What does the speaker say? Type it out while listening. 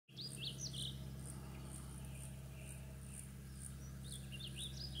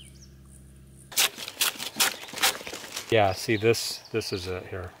Yeah, see this is it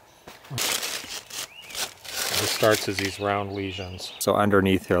here. It starts as these round lesions. So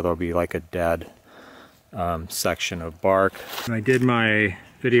underneath here there'll be like a dead section of bark. When I did my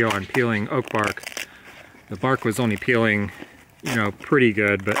video on peeling oak bark, the bark was only peeling, you know, pretty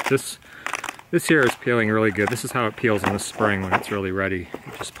good, but this here is peeling really good. This is how it peels in the spring when it's really ready.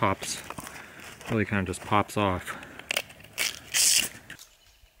 It just pops, really kind of just pops off.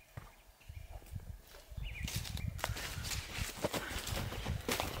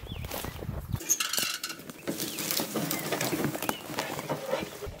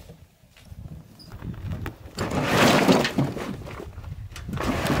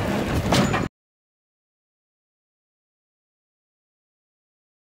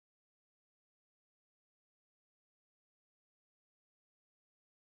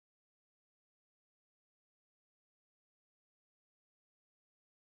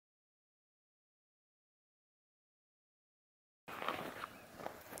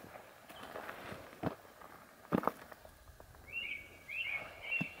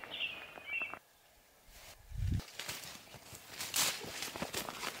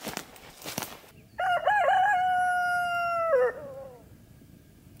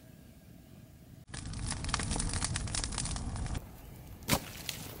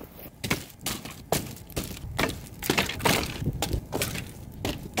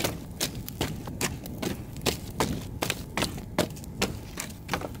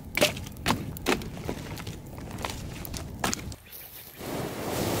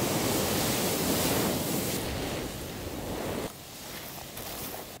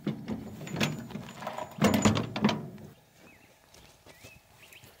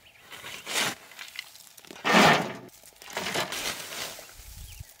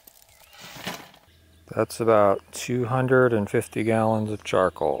 That's about 250 gallons of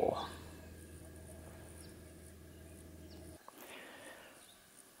charcoal.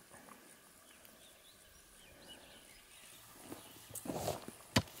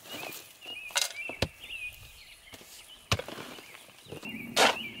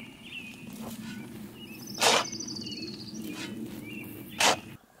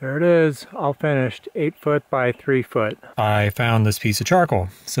 There it is, all finished, 8 foot by 3 foot. I found this piece of charcoal.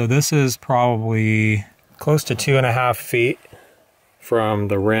 So this is probably close to 2.5 feet from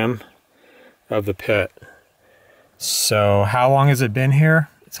the rim of the pit. So how long has it been here?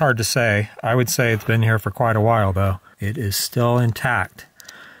 It's hard to say. I would say it's been here for quite a while though. It is still intact.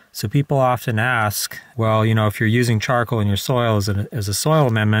 So people often ask, well, you know, if you're using charcoal in your soil as a soil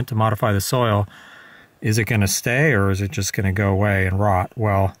amendment to modify the soil, is it going to stay or is it just going to go away and rot?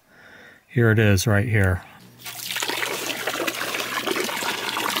 Well, here it is right here.